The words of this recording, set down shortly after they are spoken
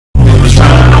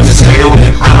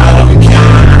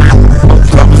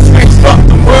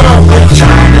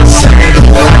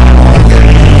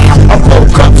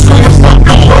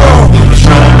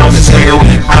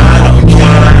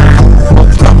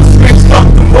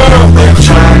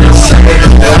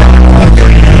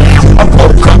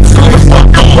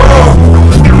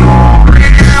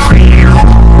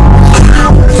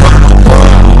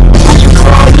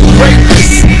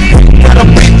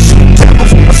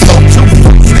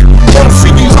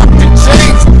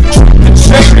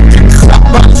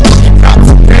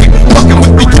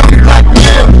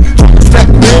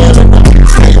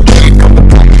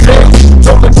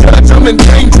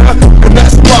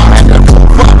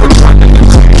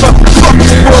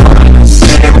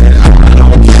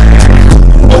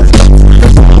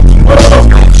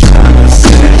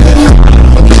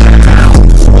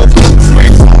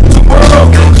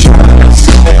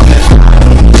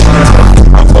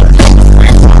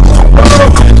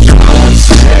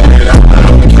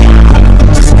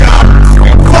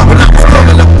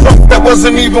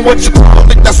even what you call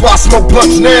it. That's why I smoke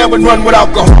blunts now and run with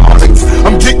alcoholics.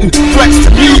 I'm getting flex to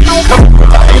me, coming from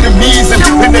my enemies and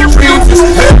in their dreams.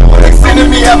 Hell, next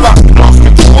enemy have I lost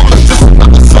control. It's just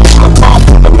another soul. I'm off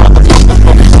on the motherfuckers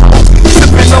from me.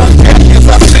 Sipping on candy as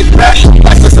I sit back.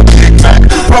 Life is a Big Mac.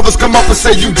 Brothers come up and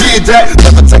say you did that.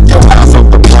 Never take your eyes off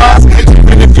the prize.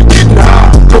 Even if you're getting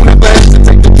high, don't ever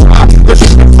hesitate to try. Cause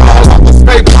you can fall, I will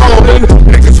stay ballin'.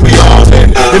 Niggas, we all in.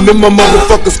 And then my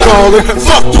motherfuckers calling.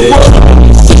 Fuck the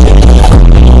world.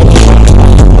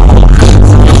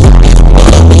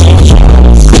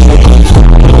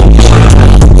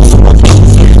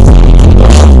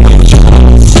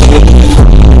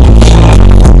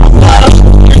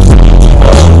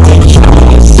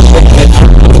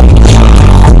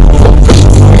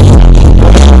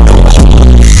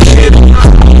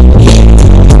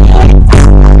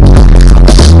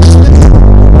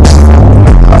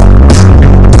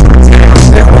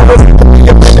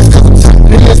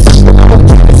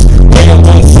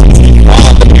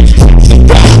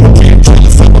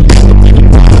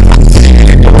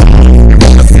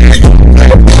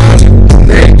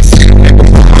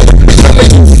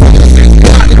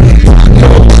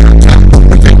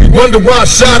 Wonder why I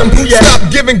shot him.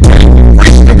 Stop giving.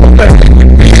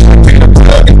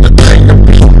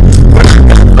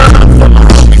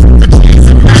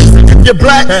 If you're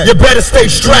black, you better stay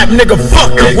strapped, nigga.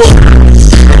 Fuck the world.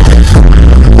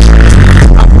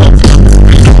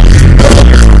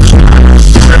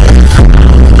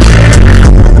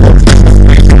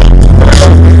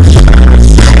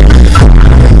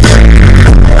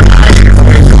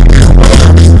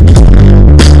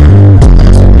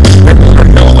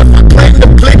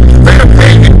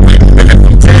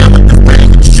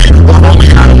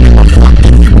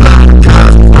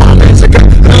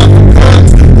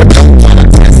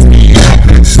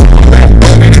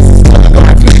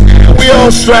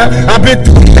 Strap, I've been